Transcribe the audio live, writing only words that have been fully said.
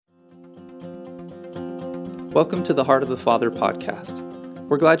Welcome to the Heart of the Father podcast.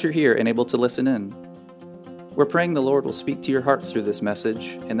 We're glad you're here and able to listen in. We're praying the Lord will speak to your heart through this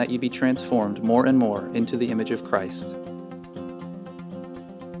message and that you be transformed more and more into the image of Christ.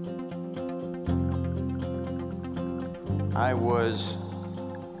 I was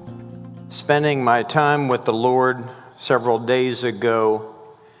spending my time with the Lord several days ago,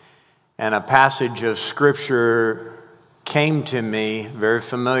 and a passage of Scripture came to me, very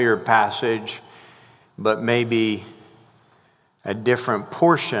familiar passage, but maybe a different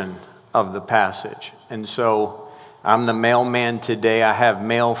portion of the passage. And so I'm the mailman today. I have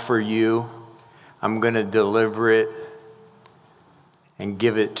mail for you. I'm going to deliver it and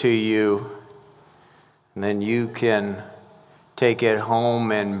give it to you. And then you can take it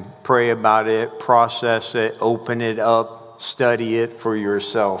home and pray about it, process it, open it up, study it for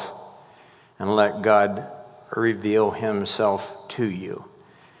yourself, and let God reveal himself to you.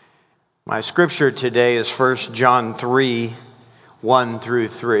 My scripture today is 1 John 3, 1 through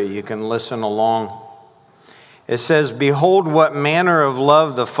 3. You can listen along. It says, "Behold, what manner of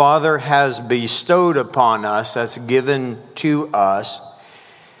love the Father has bestowed upon us," that's given to us,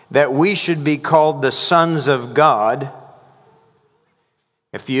 "that we should be called the sons of God."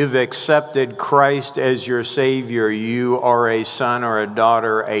 If you've accepted Christ as your Savior, you are a son or a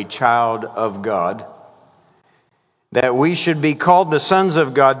daughter, a child of God. "That we should be called the sons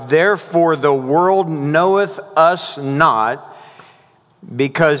of God. Therefore the world knoweth us not,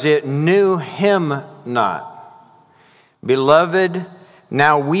 because it knew him not. Beloved,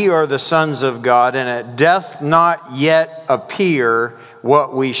 now we are the sons of God, and it doth not yet appear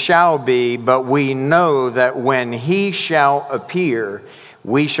what we shall be, but we know that when he shall appear,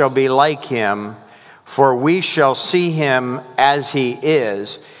 we shall be like him, for we shall see him as he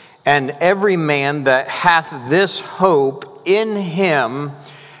is. And every man that hath this hope in him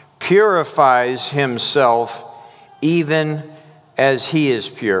purifies himself, even as he is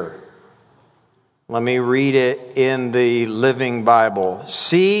pure." Let me read it in the Living Bible.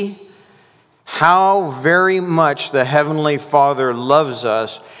 "See how very much the Heavenly Father loves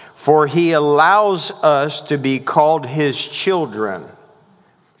us, for he allows us to be called his children."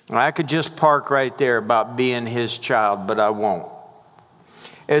 I could just park right there about being his child, but I won't.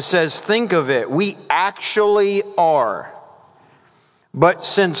 It says, think of it, we actually are. But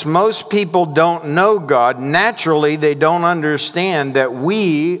since most people don't know God, naturally they don't understand that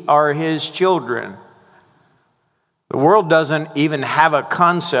we are his children. The world doesn't even have a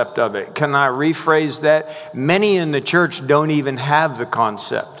concept of it. Can I rephrase that? Many in the church don't even have the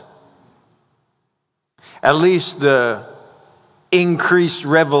concept. At least the increased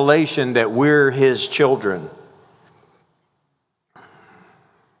revelation that we're his children.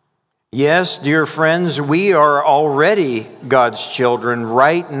 Yes, dear friends, we are already God's children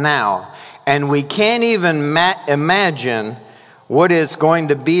right now, and we can't even imagine what it's going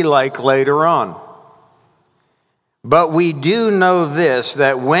to be like later on. But we do know this,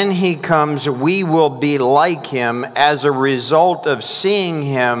 that when he comes, we will be like him as a result of seeing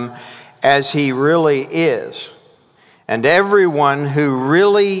him as he really is. And everyone who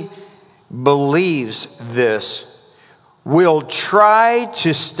really believes this will try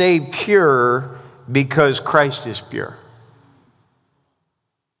to stay pure because Christ is pure.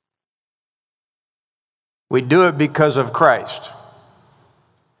 We do it because of Christ.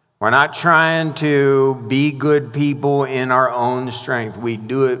 We're not trying to be good people in our own strength. We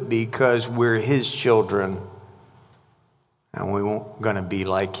do it because we're his children and we're going to be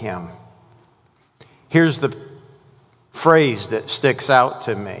like him. Here's the phrase that sticks out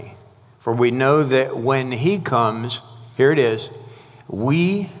to me. "For we know that when he comes," here it is,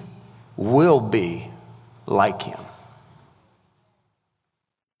 "we will be like him."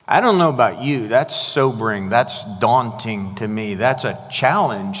 I don't know about you. That's sobering. That's daunting to me. That's a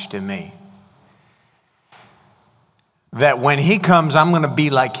challenge to me. That when he comes, I'm going to be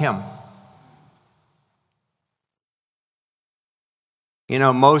like him. You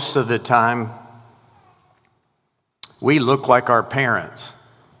know, most of the time, we look like our parents.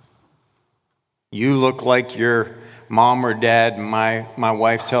 You look like your mom or dad. My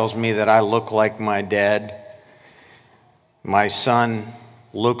wife tells me that I look like my dad. My son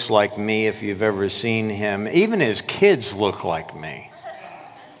looks like me, if you've ever seen him. Even his kids look like me.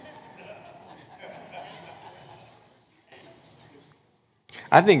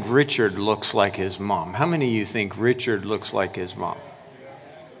 I think Richard looks like his mom. How many of you think Richard looks like his mom?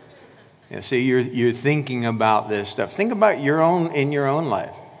 Yeah, see, you're thinking about this stuff. Think about in your own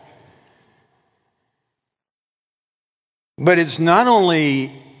life. But it's not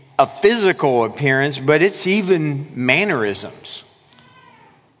only a physical appearance, but it's even mannerisms.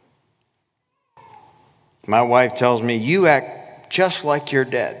 My wife tells me, you act just like your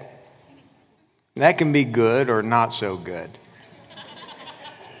dad. That can be good or not so good.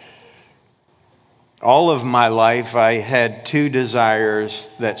 All of my life, I had two desires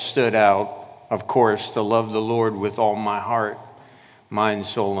that stood out. Of course, to love the Lord with all my heart, mind,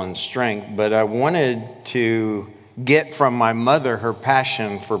 soul, and strength. But I wanted to get from my mother her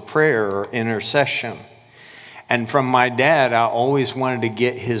passion for prayer or intercession. And from my dad, I always wanted to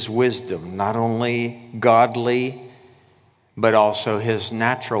get his wisdom, not only godly, but also his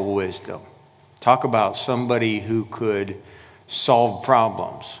natural wisdom. Talk about somebody who could solve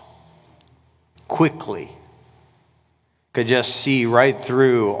problems quickly, could just see right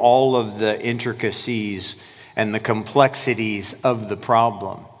through all of the intricacies and the complexities of the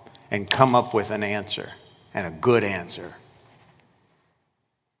problem and come up with an answer, and a good answer.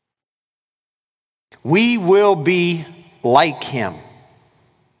 We will be like him.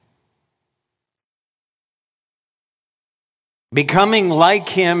 Becoming like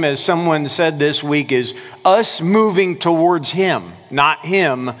him, as someone said this week, is us moving towards him, not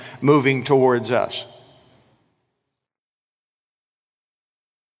him moving towards us.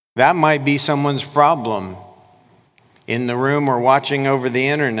 That might be someone's problem in the room or watching over the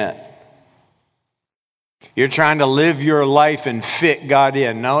internet. You're trying to live your life and fit God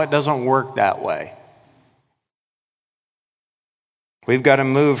in. No, it doesn't work that way. We've got to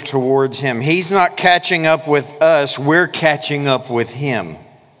move towards him. He's not catching up with us. We're catching up with him.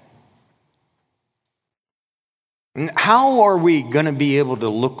 How are we going to be able to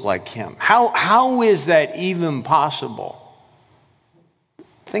look like him? How is that even possible?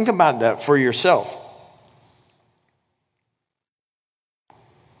 Think about that for yourself.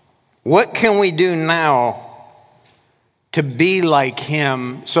 What can we do now to be like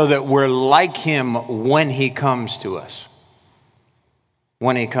him so that we're like him when he comes to us?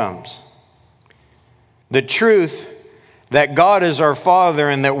 When he comes. The truth that God is our Father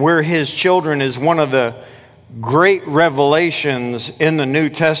and that we're his children is one of the great revelations in the New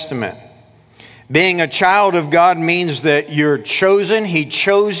Testament. Being a child of God means that you're chosen. He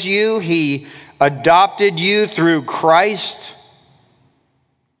chose you. He adopted you through Christ.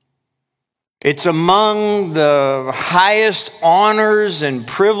 It's among the highest honors and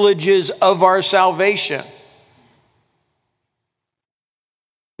privileges of our salvation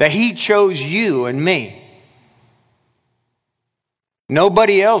that he chose you and me.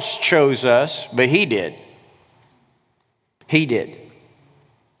 Nobody else chose us, but he did. He did.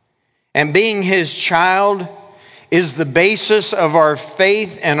 And being his child is the basis of our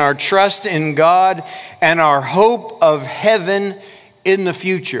faith and our trust in God and our hope of heaven in the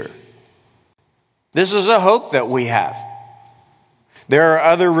future. This is a hope that we have. There are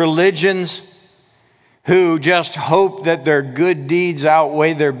other religions who just hope that their good deeds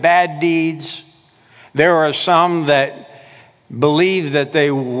outweigh their bad deeds. There are some that believe that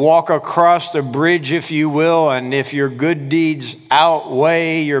they walk across the bridge, if you will, and if your good deeds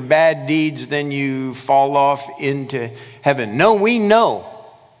outweigh your bad deeds, then you fall off into heaven. No, we know.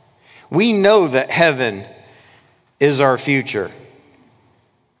 We know that heaven is our future.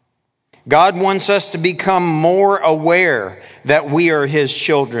 God wants us to become more aware that we are his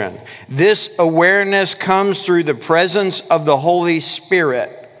children. This awareness comes through the presence of the Holy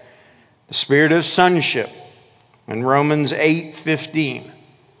Spirit, the spirit of sonship in Romans 8:15.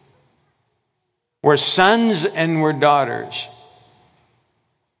 We're sons and we're daughters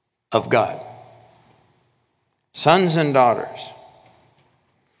of God. Sons and daughters.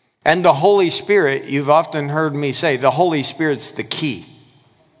 And the Holy Spirit, you've often heard me say, the Holy Spirit's the key.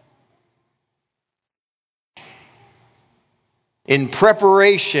 In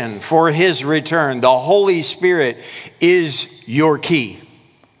preparation for his return, the Holy Spirit is your key.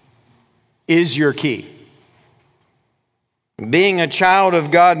 Is your key. Being a child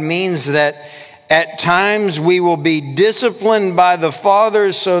of God means that at times we will be disciplined by the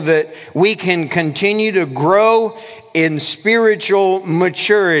Father so that we can continue to grow in spiritual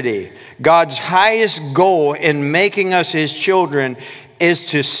maturity. God's highest goal in making us his children is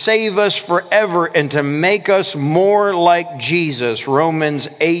to save us forever and to make us more like Jesus. Romans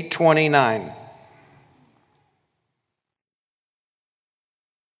 8:29.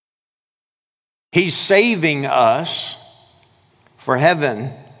 He's saving us for heaven,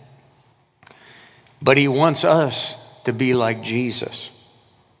 but he wants us to be like Jesus.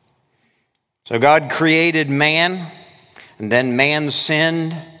 So God created man, and then man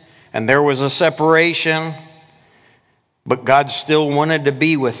sinned, and there was a separation. But God still wanted to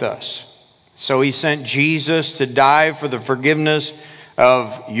be with us. So he sent Jesus to die for the forgiveness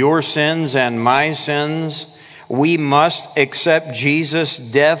of your sins and my sins. we must accept Jesus'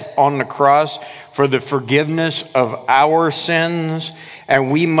 death on the cross for the forgiveness of our sins,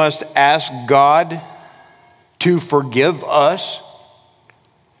 and we must ask God to forgive us.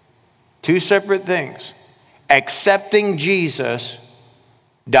 Two separate things. Accepting Jesus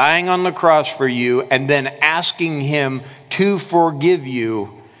dying on the cross for you, and then asking him to forgive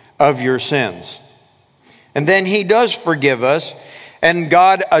you of your sins. And then he does forgive us, and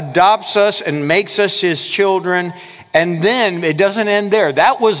God adopts us and makes us his children. And then it doesn't end there.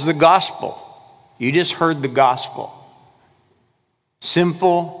 That was the gospel. You just heard the gospel.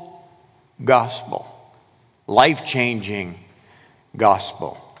 Simple gospel. Life-changing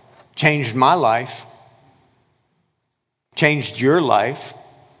gospel. Changed my life. Changed your life.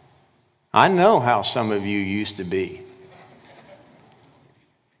 I know how some of you used to be.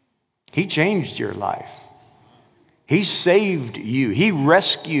 He changed your life. He saved you. He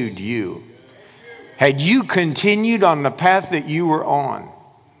rescued you. Had you continued on the path that you were on,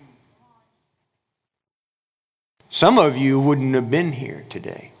 some of you wouldn't have been here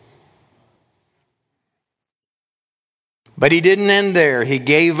today. But he didn't end there. He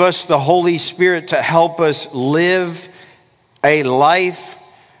gave us the Holy Spirit to help us live a life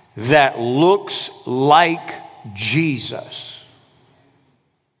that looks like Jesus.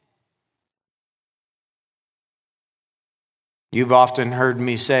 You've often heard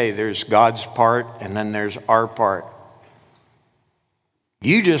me say there's God's part and then there's our part.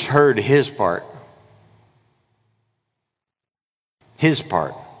 You just heard his part. His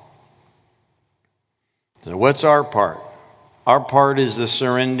part. So what's our part? Our part is the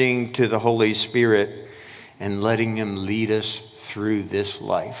surrendering to the Holy Spirit and letting him lead us through this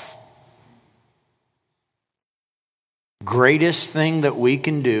life. Greatest thing that we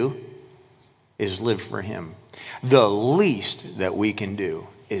can do is live for him. The least that we can do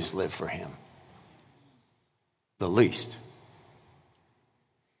is live for him. The least.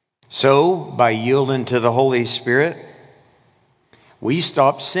 So, by yielding to the Holy Spirit, we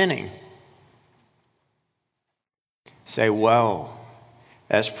stop sinning. Say, well,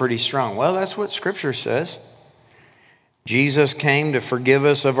 that's pretty strong. Well, that's what Scripture says. Jesus came to forgive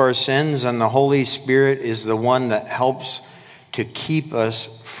us of our sins, and the Holy Spirit is the one that helps to keep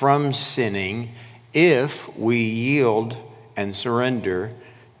us from sinning if we yield and surrender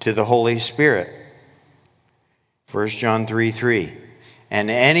to the Holy Spirit. 1 John 3:3. And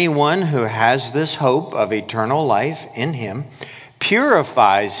anyone who has this hope of eternal life in him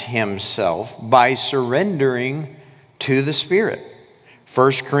purifies himself by surrendering to the Spirit.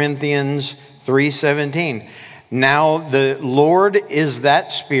 1 Corinthians 3:17. Now the Lord is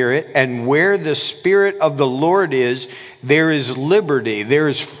that Spirit, and where the Spirit of the Lord is, there is liberty. There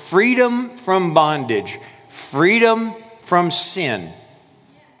is freedom from bondage, freedom from sin.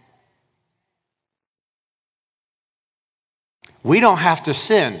 We don't have to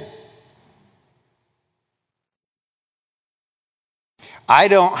sin. I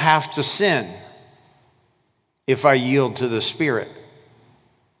don't have to sin if I yield to the Spirit.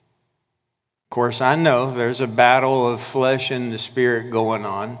 Of course, I know there's a battle of flesh and the Spirit going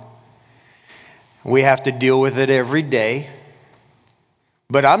on. We have to deal with it every day.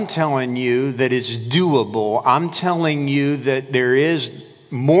 But I'm telling you that it's doable. I'm telling you that there is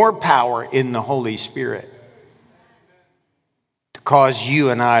more power in the Holy Spirit to cause you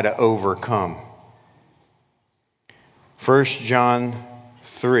and I to overcome. 1 John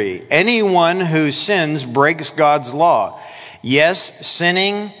 3. Anyone who sins breaks God's law. Yes,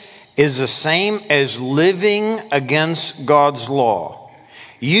 sinning is the same as living against God's law.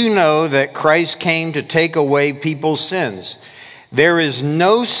 You know that Christ came to take away people's sins. There is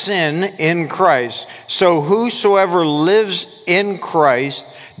no sin in Christ. So whosoever lives in Christ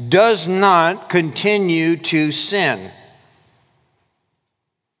does not continue to sin.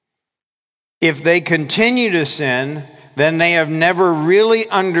 If they continue to sin, then they have never really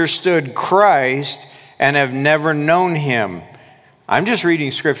understood Christ and have never known him. I'm just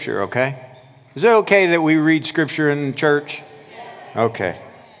reading Scripture, okay? Is it okay that we read Scripture in church? Okay.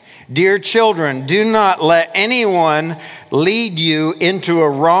 Dear children, do not let anyone lead you into a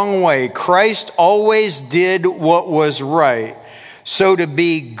wrong way. Christ always did what was right. So to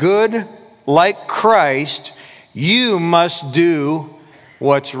be good like Christ, you must do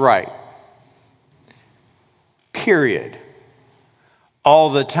what's right. Period. All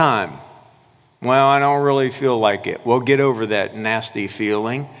the time. Well, I don't really feel like it. Well, get over that nasty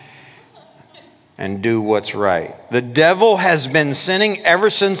feeling and do what's right. The devil has been sinning ever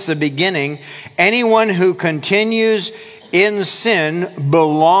since the beginning. Anyone who continues in sin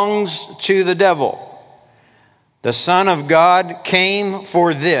belongs to the devil. The Son of God came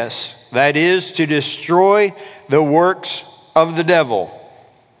for this, that is, to destroy the works of the devil.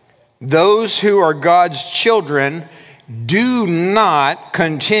 Those who are God's children do not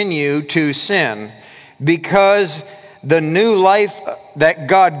continue to sin, because the new life that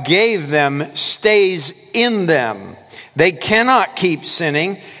God gave them stays in them. They cannot keep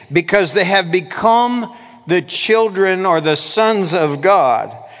sinning because they have become the children or the sons of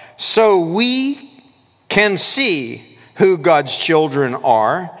God. So we can see who God's children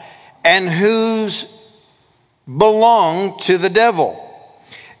are and whose belong to the devil.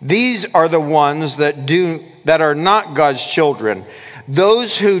 These are the ones that are not God's children.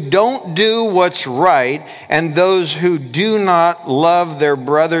 Those who don't do what's right, and those who do not love their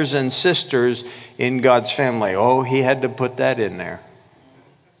brothers and sisters in God's family. Oh, he had to put that in there.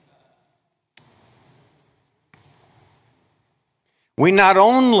 We not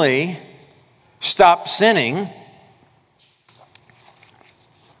only stop sinning,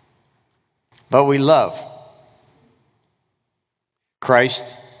 but we love.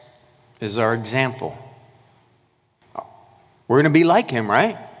 Christ is our example. We're going to be like him,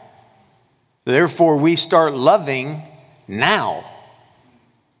 right? Therefore, we start loving now.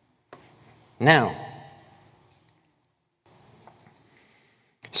 Now.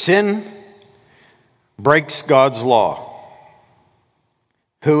 Sin breaks God's law.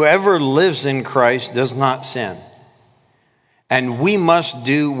 Whoever lives in Christ does not sin. And we must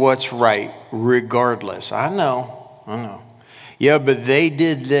do what's right regardless. I know. Yeah, but they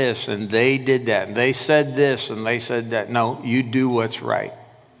did this and they did that. And they said this and they said that. No, you do what's right.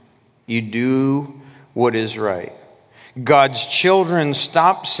 You do what is right. God's children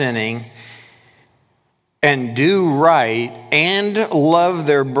stop sinning and do right and love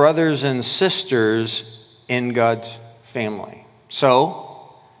their brothers and sisters in God's family. So,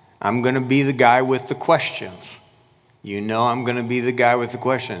 I'm going to be the guy with the questions. You know I'm going to be the guy with the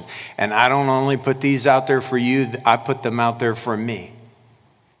questions. And I don't only put these out there for you, I put them out there for me.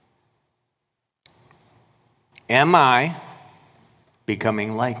 Am I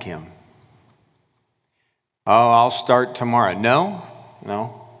becoming like him? Oh, I'll start tomorrow.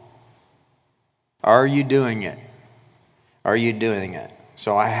 No. Are you doing it? Are you doing it?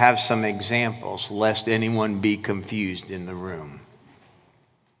 So I have some examples, lest anyone be confused in the room.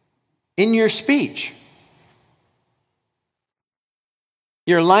 In your speech,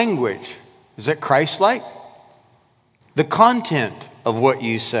 your language, is it Christ-like? The content of what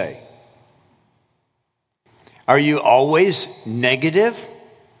you say. Are you always negative?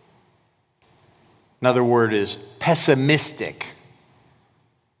 Another word is pessimistic.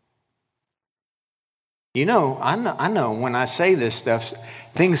 You know, I know when I say this stuff,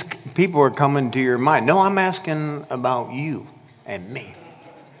 people are coming to your mind. No, I'm asking about you and me.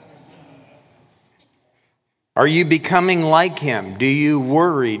 Are you becoming like him? Do you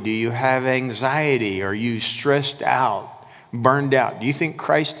worry? Do you have anxiety? Are you stressed out, burned out? Do you think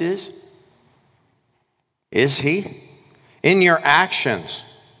Christ is? Is he? In your actions,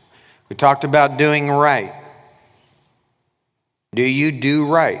 we talked about doing right. Do you do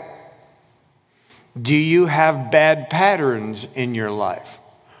right? Do you have bad patterns in your life?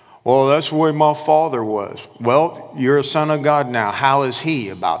 Well, that's the way my father was. Well, you're a son of God now. How is he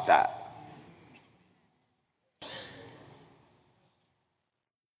about that?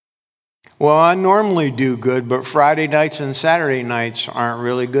 Well, I normally do good, but Friday nights and Saturday nights aren't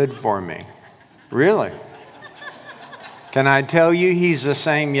really good for me. Really? Can I tell you he's the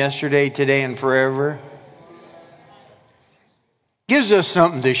same yesterday, today, and forever? Gives us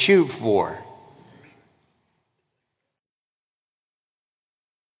something to shoot for.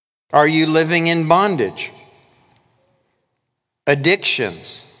 Are you living in bondage?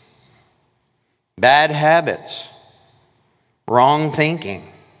 Addictions? Bad habits? Wrong thinking?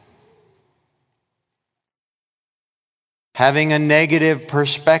 Having a negative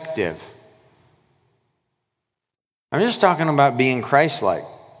perspective? I'm just talking about being Christ-like.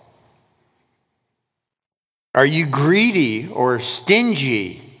 Are you greedy or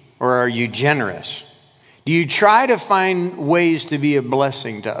stingy, or are you generous? Do you try to find ways to be a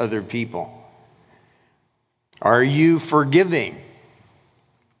blessing to other people? Are you forgiving?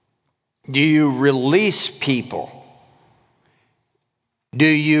 Do you release people? Do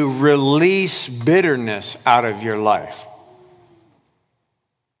you release bitterness out of your life?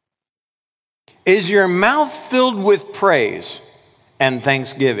 Is your mouth filled with praise and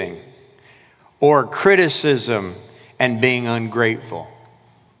thanksgiving, or criticism and being ungrateful?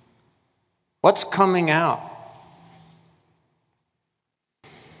 What's coming out?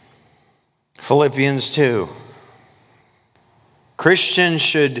 Philippians 2. Christians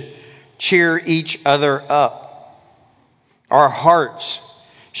should cheer each other up. Our hearts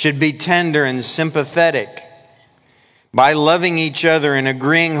should be tender and sympathetic by loving each other and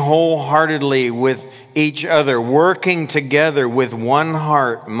agreeing wholeheartedly with each other, working together with one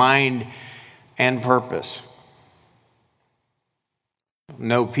heart, mind, and purpose.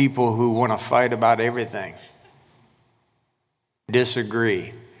 Know people who want to fight about everything,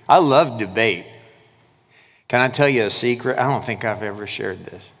 disagree. I love debate. Can I tell you a secret? I don't think I've ever shared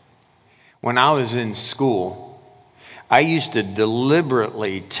this. When I was in school, I used to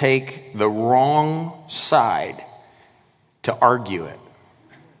deliberately take the wrong side to argue it,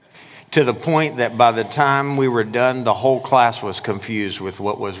 to the point that by the time we were done, the whole class was confused with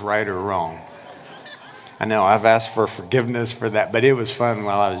what was right or wrong. I know I've asked for forgiveness for that, but it was fun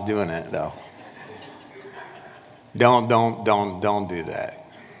while I was doing it, though. Don't do that.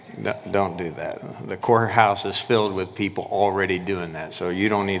 Don't do that. The courthouse is filled with people already doing that, so you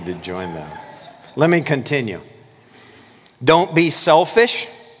don't need to join them. Let me continue. Don't be selfish.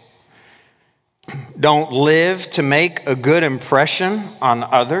 Don't live to make a good impression on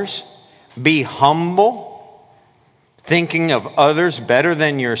others. Be humble, thinking of others better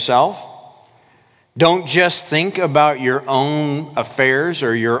than yourself. Don't just think about your own affairs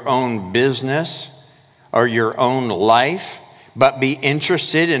or your own business or your own life, but be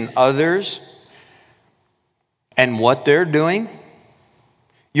interested in others and what they're doing.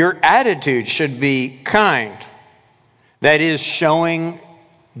 Your attitude should be kind, that is, showing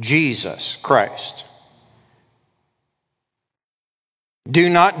Jesus Christ. Do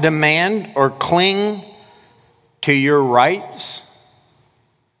not demand or cling to your rights.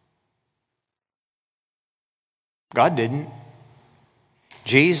 God didn't.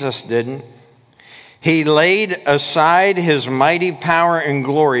 Jesus didn't. He laid aside his mighty power and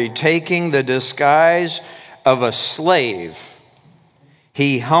glory, taking the disguise of a slave.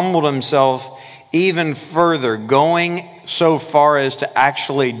 He humbled himself even further, going so far as to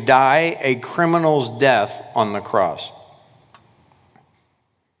actually die a criminal's death on the cross.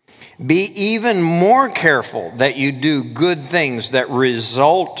 Be even more careful that you do good things that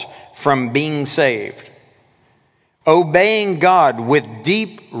result from being saved. Obeying God with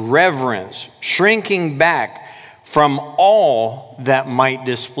deep reverence, shrinking back from all that might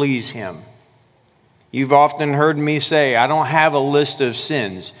displease him. You've often heard me say, I don't have a list of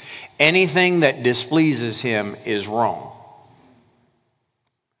sins. Anything that displeases him is wrong.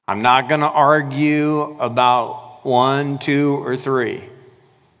 I'm not going to argue about 1, 2, or 3.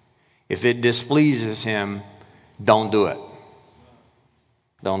 If it displeases him, don't do it.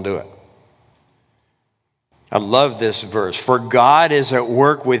 Don't do it. I love this verse. For God is at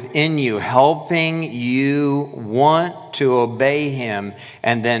work within you, helping you want to obey him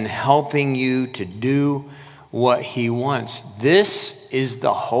and then helping you to do what he wants. This is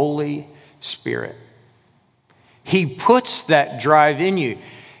the Holy Spirit. He puts that drive in you.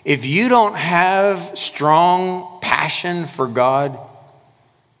 If you don't have strong passion for God,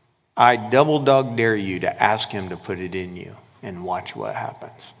 I double dog dare you to ask him to put it in you and watch what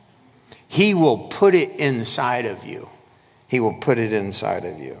happens. He will put it inside of you. He will put it inside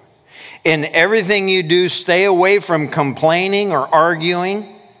of you. In everything you do, stay away from complaining or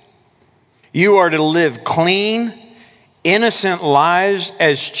arguing. You are to live clean, innocent lives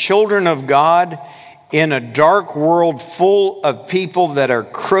as children of God in a dark world full of people that are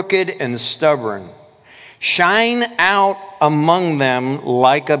crooked and stubborn. Shine out among them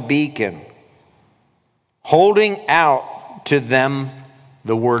like a beacon, holding out to them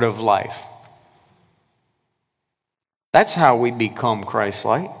the word of life. That's how we become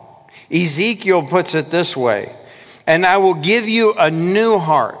Christ-like. Ezekiel puts it this way, and I will give you a new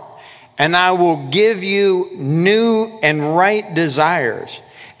heart, and I will give you new and right desires,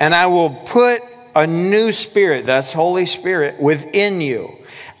 and I will put a new spirit, that's Holy Spirit, within you.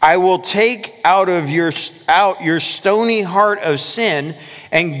 I will take out your stony heart of sin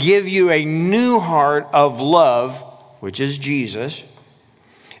and give you a new heart of love, which is Jesus.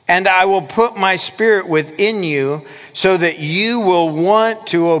 And I will put my spirit within you so that you will want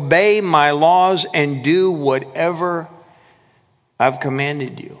to obey my laws and do whatever I've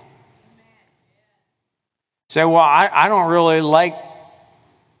commanded you. Say, well, I don't really like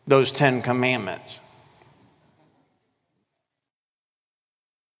those 10 commandments.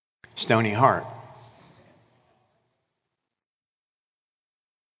 Stony heart.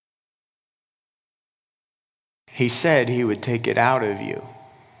 He said he would take it out of you.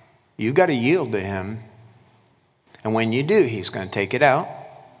 You got to yield to him. And when you do, he's going to take it out.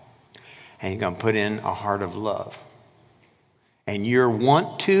 And he's going to put in a heart of love. And your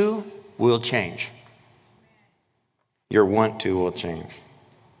want to will change. Your want to will change.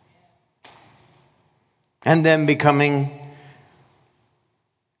 And then becoming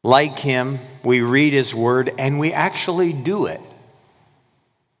like him, we read his word, and we actually do it.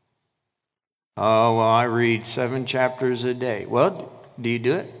 Oh, well, I read 7 chapters a day. Well, do you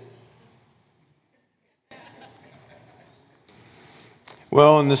do it?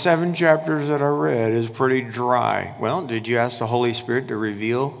 Well, in the 7 chapters that I read is pretty dry. Well, did you ask the Holy Spirit to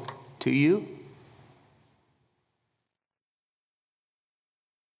reveal to you?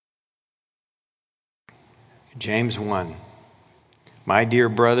 James 1. My dear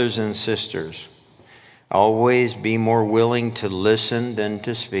brothers and sisters, always be more willing to listen than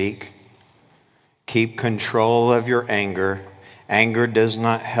to speak. Keep control of your anger. Anger does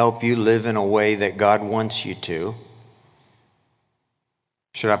not help you live in a way that God wants you to.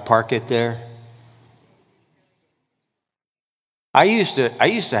 Should I park it there? I used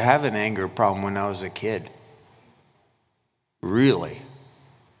to have an anger problem when I was a kid. Really.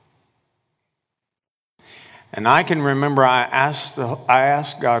 And I can remember I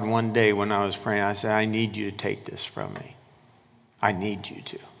asked God one day when I was praying, I said, I need you to take this from me. I need you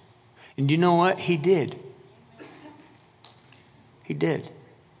to. And you know what? He did. He did.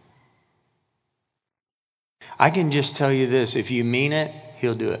 I can just tell you this. If you mean it,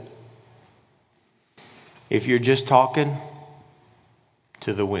 he'll do it. If you're just talking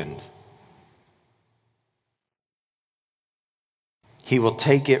to the wind, he will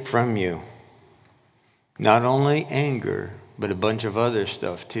take it from you. Not only anger, but a bunch of other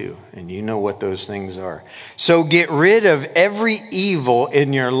stuff too. And you know what those things are. So get rid of every evil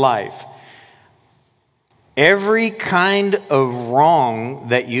in your life. Every kind of wrong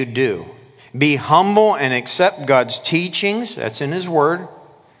that you do. Be humble and accept God's teachings. That's in his word.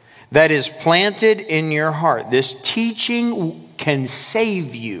 That is planted in your heart. This teaching can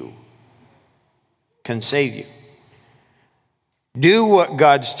save you. Can save you. Do what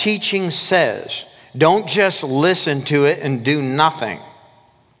God's teaching says. Don't just listen to it and do nothing.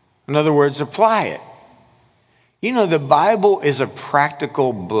 In other words, apply it. You know, the Bible is a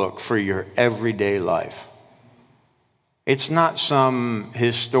practical book for your everyday life. It's not some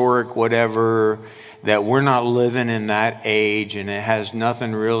historic whatever that we're not living in that age and it has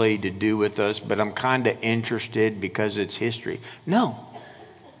nothing really to do with us, but I'm kind of interested because it's history. No.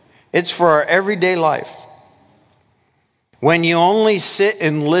 It's for our everyday life. When you only sit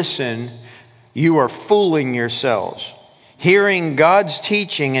and listen, you are fooling yourselves. Hearing God's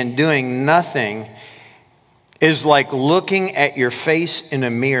teaching and doing nothing is like looking at your face in a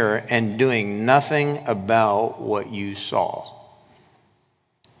mirror and doing nothing about what you saw.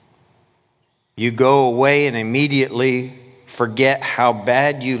 You go away and immediately forget how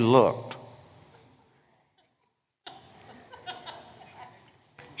bad you looked.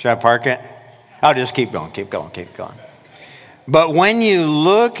 Should I park it? I'll just keep going. But when you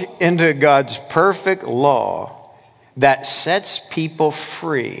look into God's perfect law that sets people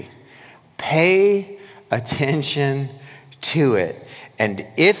free, pay attention to it. And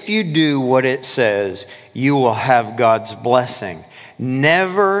if you do what it says, you will have God's blessing.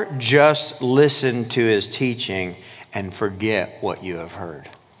 Never just listen to his teaching and forget what you have heard.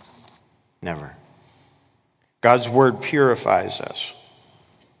 Never. God's word purifies us.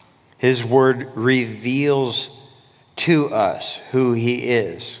 His word reveals to us who he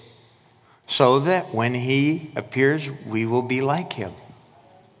is, so that when he appears, we will be like him.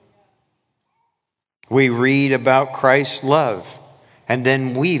 We read about Christ's love, and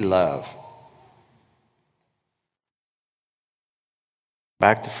then we love.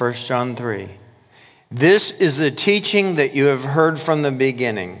 Back to 1 John 3. This is the teaching that you have heard from the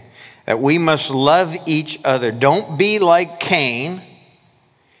beginning, that we must love each other. Don't be like Cain.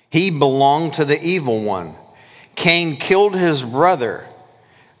 He belonged to the evil one. Cain killed his brother.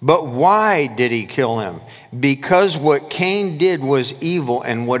 But why did he kill him? Because what Cain did was evil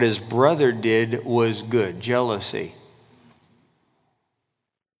and what his brother did was good. Jealousy.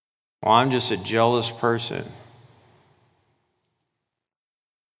 Well, I'm just a jealous person.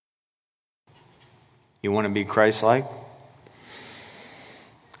 You want to be Christ-like?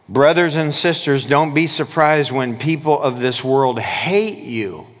 Brothers and sisters, don't be surprised when people of this world hate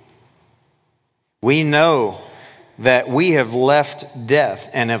you. We know that we have left death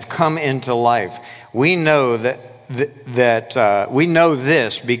and have come into life. We know we know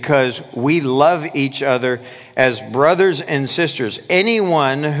this because we love each other as brothers and sisters.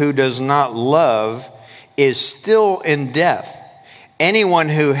 Anyone who does not love is still in death. Anyone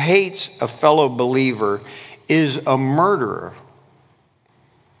who hates a fellow believer is a murderer.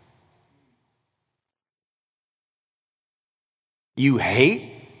 You hate?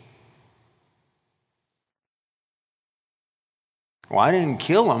 Well, I didn't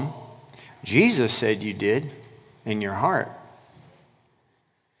kill him. Jesus said you did in your heart.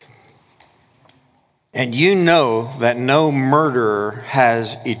 And you know that no murderer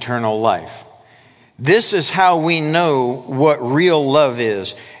has eternal life. This is how we know what real love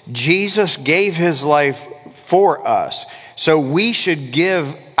is. Jesus gave his life for us, so we should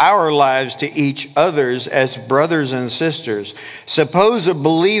give our lives to each other's as brothers and sisters. Suppose a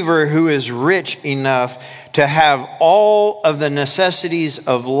believer who is rich enough to have all of the necessities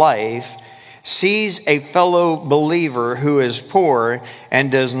of life sees a fellow believer who is poor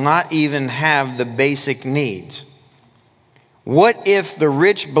and does not even have the basic needs. What if the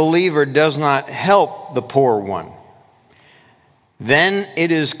rich believer does not help the poor one? Then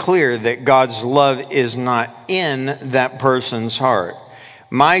it is clear that God's love is not in that person's heart.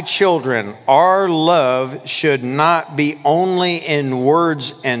 My children, our love should not be only in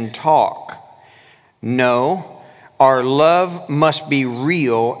words and talk. No, our love must be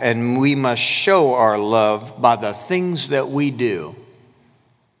real, and we must show our love by the things that we do.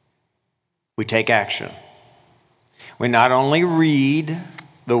 We take action. We not only read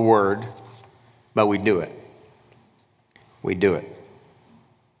the word, but we do it. We do it.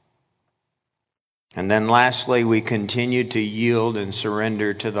 And then lastly, we continue to yield and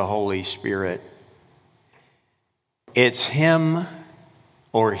surrender to the Holy Spirit. It's him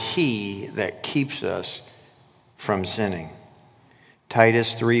or he that keeps us from sinning.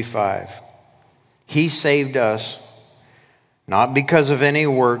 Titus 3:5. He saved us not because of any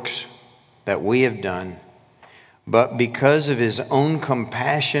works that we have done, but because of his own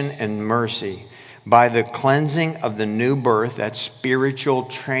compassion and mercy, by the cleansing of the new birth, that spiritual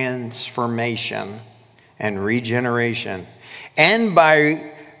transformation and regeneration, and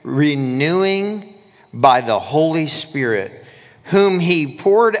by renewing by the Holy Spirit, whom he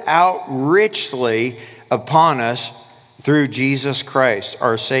poured out richly upon us through Jesus Christ,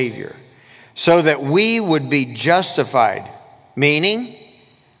 our Savior, so that we would be justified, meaning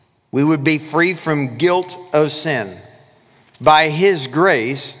we would be free from guilt of sin by his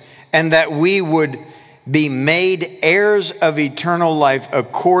grace, and that we would be made heirs of eternal life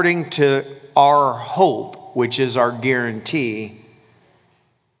according to our hope, which is our guarantee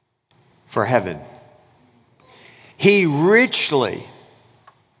for heaven. He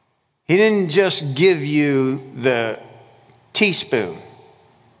didn't just give you the teaspoon.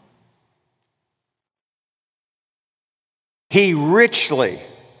 He richly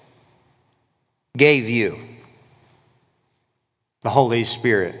gave you the Holy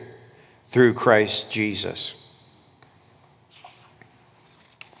Spirit through Christ Jesus.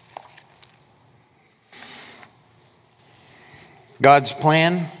 God's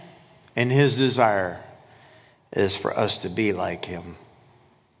plan and his desire is for us to be like him.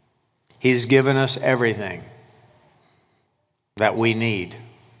 He's given us everything that we need.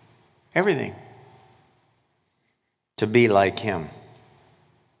 Everything. To be like him.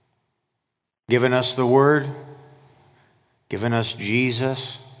 Given us the word. Given us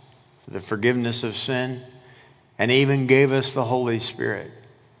Jesus. The forgiveness of sin. And even gave us the Holy Spirit.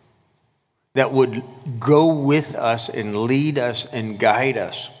 That would go with us and lead us and guide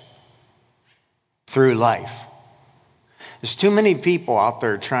us through life. There's too many people out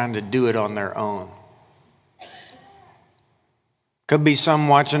there trying to do it on their own. Could be some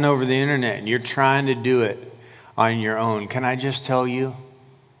watching over the internet and you're trying to do it on your own. Can I just tell you?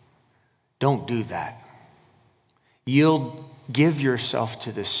 Don't do that. You'll give yourself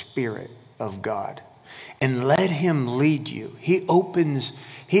to the Spirit of God and let him lead you. He opens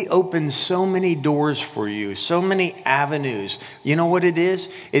so many doors for you, so many avenues. You know what it is?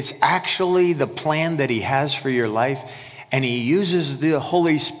 It's actually the plan that he has for your life. And he uses the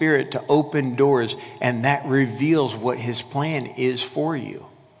Holy Spirit to open doors, and that reveals what his plan is for you.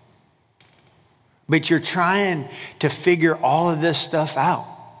 But you're trying to figure all of this stuff out.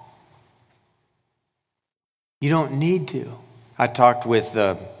 You don't need to. I talked with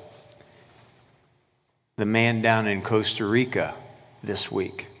the man down in Costa Rica this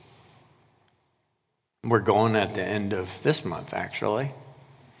week. We're going at the end of this month, actually.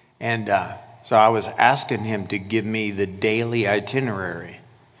 And so I was asking him to give me the daily itinerary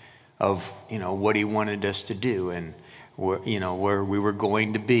of, what he wanted us to do and, where we were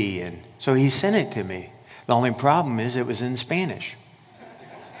going to be. And so he sent it to me. The only problem is it was in Spanish.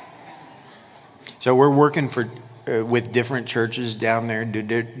 So we're working with different churches down there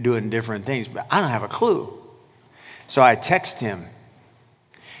doing different things, but I don't have a clue. So I text him,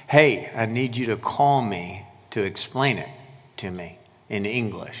 hey, I need you to call me to explain it to me in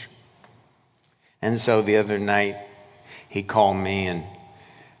English. And so the other night, he called me and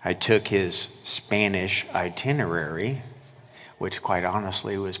I took his Spanish itinerary, which quite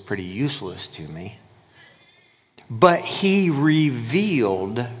honestly was pretty useless to me. But he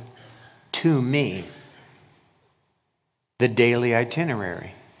revealed to me the daily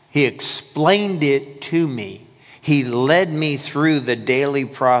itinerary. He explained it to me. He led me through the daily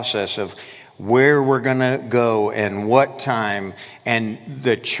process of where we're going to go and what time and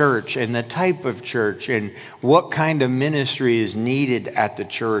the church and the type of church and what kind of ministry is needed at the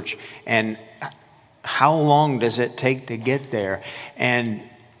church and how long does it take to get there and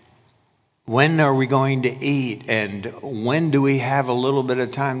when are we going to eat and when do we have a little bit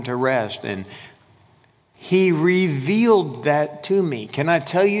of time to rest. And He revealed that to me. Can I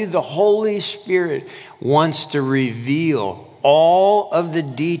tell you, the Holy Spirit wants to reveal all of the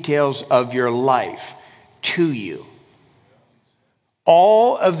details of your life to you.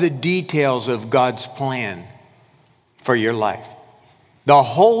 All of the details of God's plan for your life. The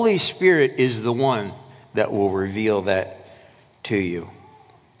Holy Spirit is the one that will reveal that to you.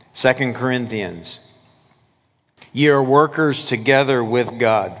 2 Corinthians, ye are workers together with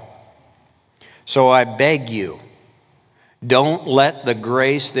God. So I beg you, don't let the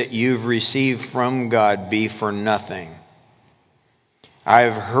grace that you've received from God be for nothing. I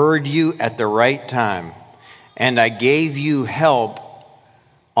have heard you at the right time, and I gave you help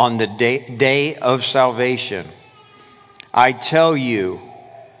on the day of salvation. I tell you,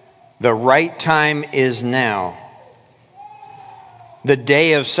 the right time is now. The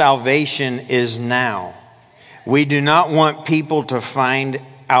day of salvation is now. We do not want people to find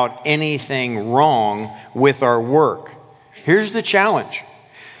out anything wrong with our work. Here's the challenge.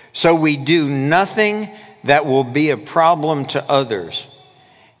 So we do nothing that will be a problem to others.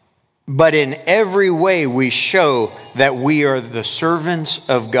 But in every way we show that we are the servants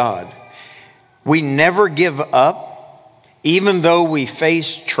of God. We never give up, even though we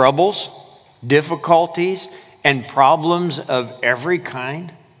face troubles, difficulties, and problems of every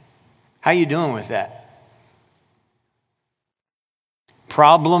kind. How you doing with that?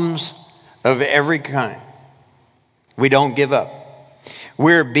 Problems of every kind. We don't give up.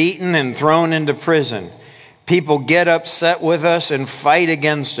 We're beaten and thrown into prison. People get upset with us and fight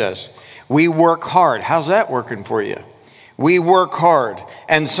against us. We work hard. How's that working for you? We work hard.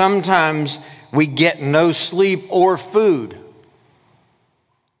 And sometimes we get no sleep or food.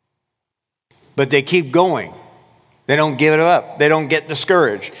 But they keep going. They don't give it up. They don't get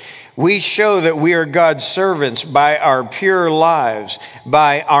discouraged. We show that we are God's servants by our pure lives,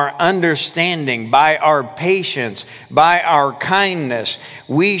 by our understanding, by our patience, by our kindness.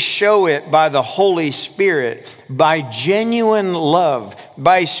 We show it by the Holy Spirit, by genuine love,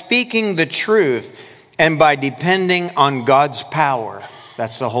 by speaking the truth, and by depending on God's power.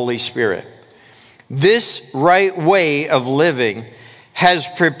 That's the Holy Spirit. This right way of living has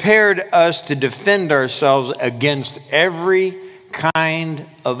prepared us to defend ourselves against every kind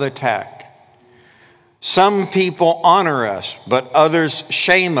of attack. Some people honor us, but others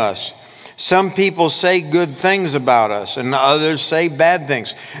shame us. Some people say good things about us, and others say bad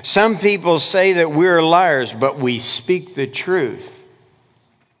things. Some people say that we're liars, but we speak the truth.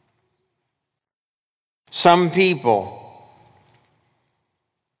 Some people,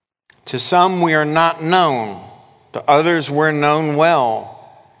 to some we are not known, to others we're known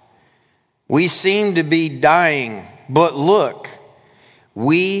well. We seem to be dying, but look,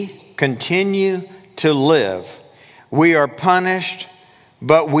 we continue to live. We are punished,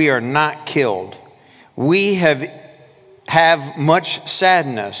 but we are not killed. We have much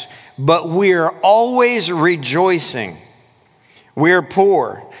sadness, but we are always rejoicing. We are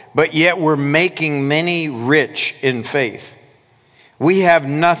poor, but yet we're making many rich in faith. We have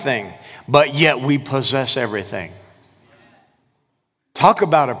nothing, but yet we possess everything. Talk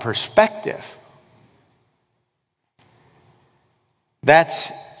about a perspective.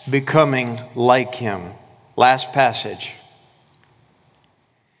 That's becoming like Him. Last passage.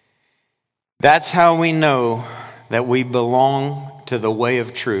 That's how we know that we belong to the way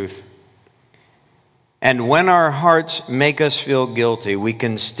of truth. And when our hearts make us feel guilty, we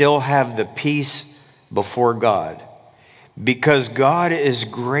can still have the peace before God. Because God is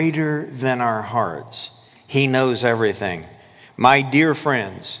greater than our hearts. He knows everything. My dear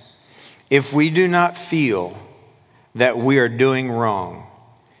friends, if we do not feel that we are doing wrong,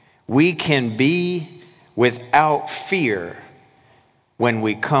 we can be without fear when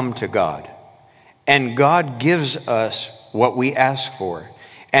we come to God. And God gives us what we ask for.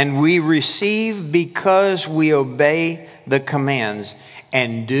 And we receive because we obey the commands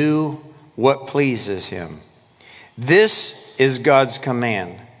and do what pleases Him. This is God's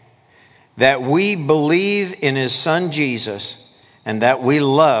command, that we believe in His Son Jesus and that we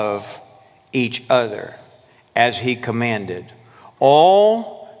love each other as He commanded.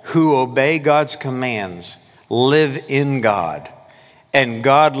 All who obey God's commands live in God, and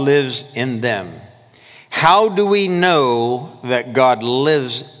God lives in them. how do we know that God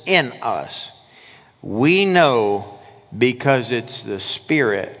lives in us? We know because it's the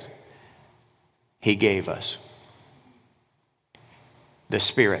Spirit He gave us. The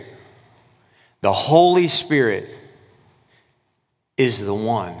Spirit. The Holy Spirit is the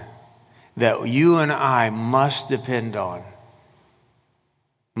one that you and I must depend on,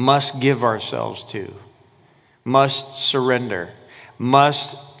 must give ourselves to, must surrender,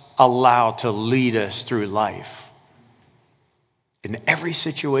 must allow to lead us through life. In every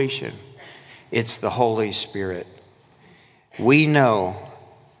situation, it's the Holy Spirit. We know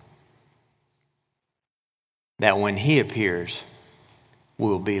that when He appears,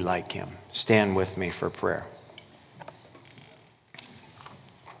 we'll be like Him. Stand with me for prayer.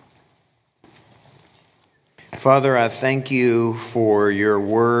 Father, I thank you for your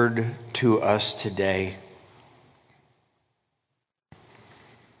word to us today.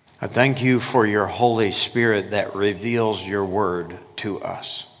 I thank you for your Holy Spirit that reveals your word to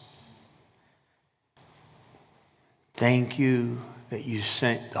us. Thank you that you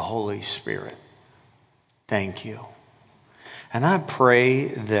sent the Holy Spirit. Thank you. And I pray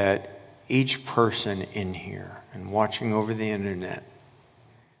that each person in here and watching over the internet,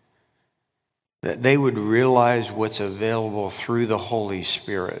 that they would realize what's available through the Holy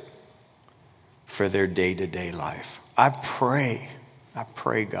Spirit for their day-to-day life. I pray,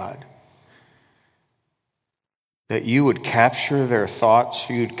 God, that you would capture their thoughts,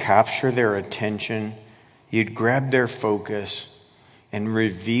 you'd capture their attention, you'd grab their focus and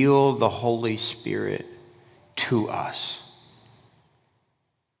reveal the Holy Spirit to us.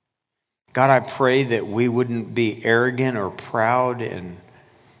 God, I pray that we wouldn't be arrogant or proud and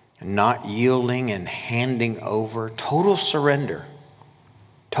not yielding and handing over. Total surrender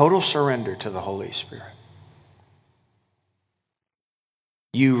to the Holy Spirit.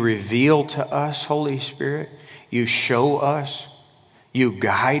 You reveal to us, Holy Spirit. You show us. You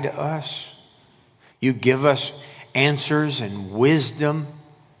guide us. You give us answers and wisdom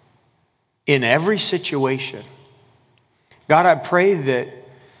in every situation. God, I pray that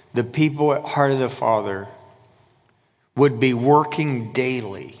the people at Heart of the Father would be working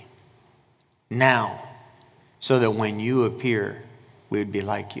daily now, so that when you appear, we would be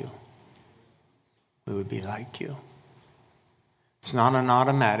like you. We would be like you. It's not an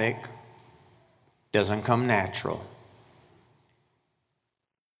automatic. Doesn't come natural.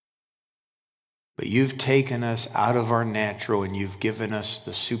 But you've taken us out of our natural and you've given us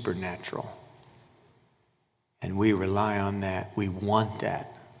the supernatural. And we rely on that. We want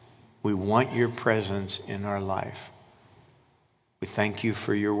that. We want your presence in our life. We thank you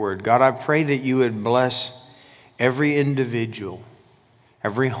for your word. God, I pray that you would bless every individual,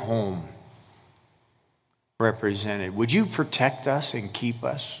 every home represented. Would you protect us and keep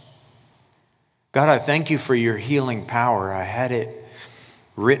us? God, I thank you for your healing power. I had it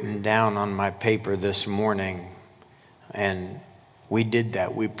written down on my paper this morning, and we did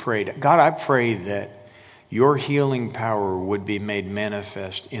that. We prayed. God, I pray that your healing power would be made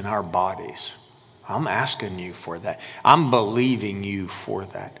manifest in our bodies. I'm asking you for that. I'm believing you for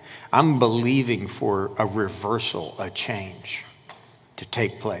that. I'm believing for a reversal, a change to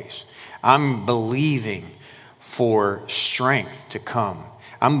take place. I'm believing for strength to come.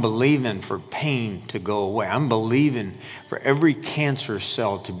 I'm believing for pain to go away. I'm believing for every cancer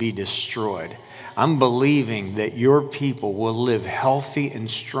cell to be destroyed. I'm believing that your people will live healthy and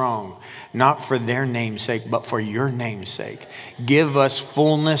strong, not for their name's sake, but for your name's sake. Give us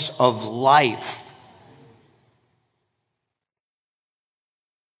fullness of life.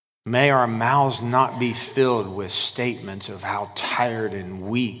 May our mouths not be filled with statements of how tired and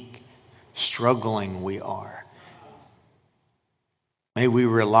weak, struggling we are. May we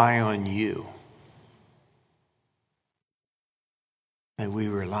rely on you. May we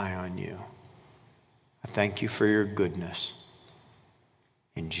rely on you. I thank you for your goodness.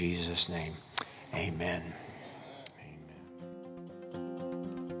 In Jesus' name, amen.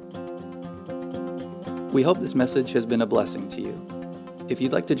 We hope this message has been a blessing to you. If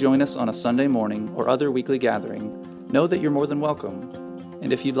you'd like to join us on a Sunday morning or other weekly gathering, know that you're more than welcome.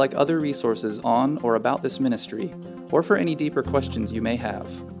 And if you'd like other resources on or about this ministry, or for any deeper questions you may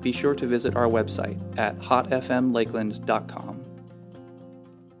have, be sure to visit our website at hotfmlakeland.com.